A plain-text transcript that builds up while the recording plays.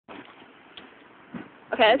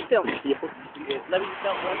Okay, let's film. Let me just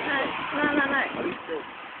film one. No.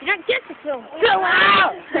 You don't get to film. Film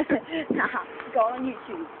out! Go on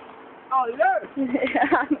YouTube. Oh, no!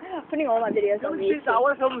 I'm putting all my videos on YouTube. I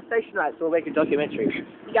want to film the station night, so we'll make a documentary.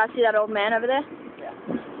 You guys see that old man over there? Yeah.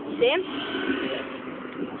 You see him?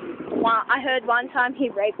 Wow, I heard one time he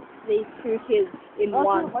raped these 2 kids in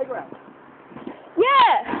one. Playground.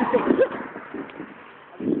 Yeah!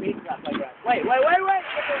 Wait.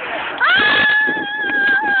 Ah!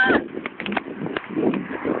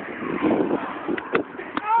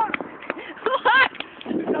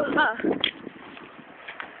 What?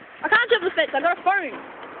 I can't jump the fence, I got a phone.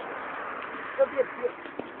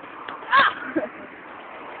 Ah!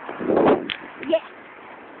 Yeah.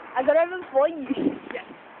 I got over before you. Yeah.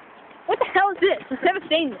 What the hell is this? I've never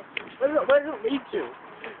seen this. Where does it lead to?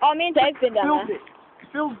 Oh, me and Dave's been down there.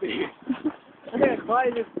 Filmed it. Yeah,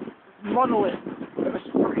 climb this monolith of a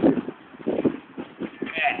structure.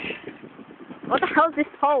 What the hell is this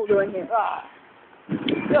pole doing here?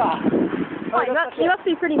 Oh, you must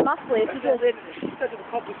be pretty muscly if you do it. Such an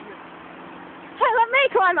accomplishment. Hey, let me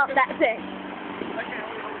climb up that thing.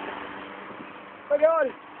 Oh God!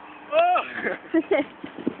 Oh!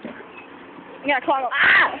 I'm gonna climb up.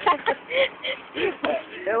 Ah!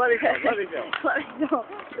 Yeah, let me go. Let me go.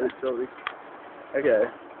 Okay.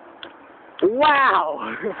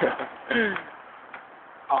 Wow!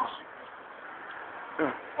 Oh.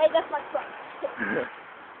 Hey, that's my truck.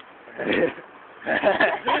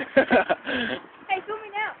 Hey, film me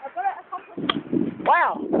now. I've got a accomplishment.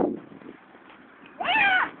 Wow!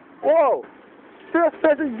 Ah! Whoa! First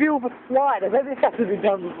person view of a slide. I've never had to be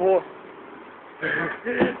done before.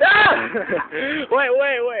 Ah! Wait.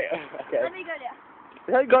 Okay. Let me go now. I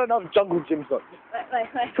haven't got enough jungle gyms on. Wait.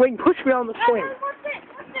 Swing, push me on the swing. What's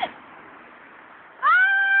this?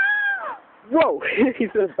 Ah! Whoa!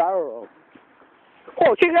 He's a barrel roll.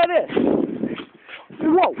 Whoa, check out this!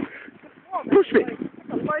 Whoa! Push me!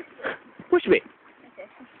 Push me! Okay.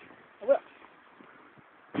 I will.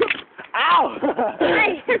 Ow!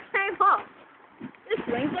 Hey, it came off. This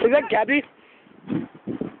swing's like Is that Gabby?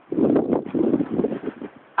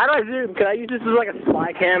 How do I zoom? Can I use this as like a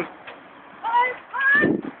spy cam?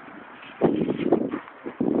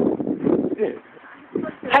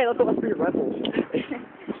 Hey, look at my three rifles.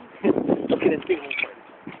 Look at this big one.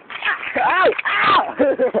 Ow! Ow!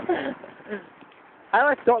 How do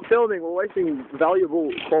I stop filming? We're wasting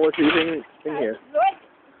valuable quality thing in here.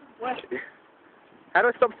 How do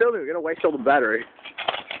I stop filming? We're gonna waste all the battery.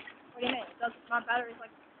 What do you mean? My battery's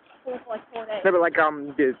like full for like 4 days. No, but like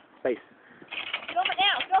the space. Film it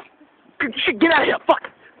now. Shit, get out of here! Fuck!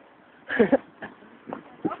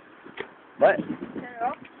 What? Turn it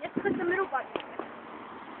off. Just click the middle button.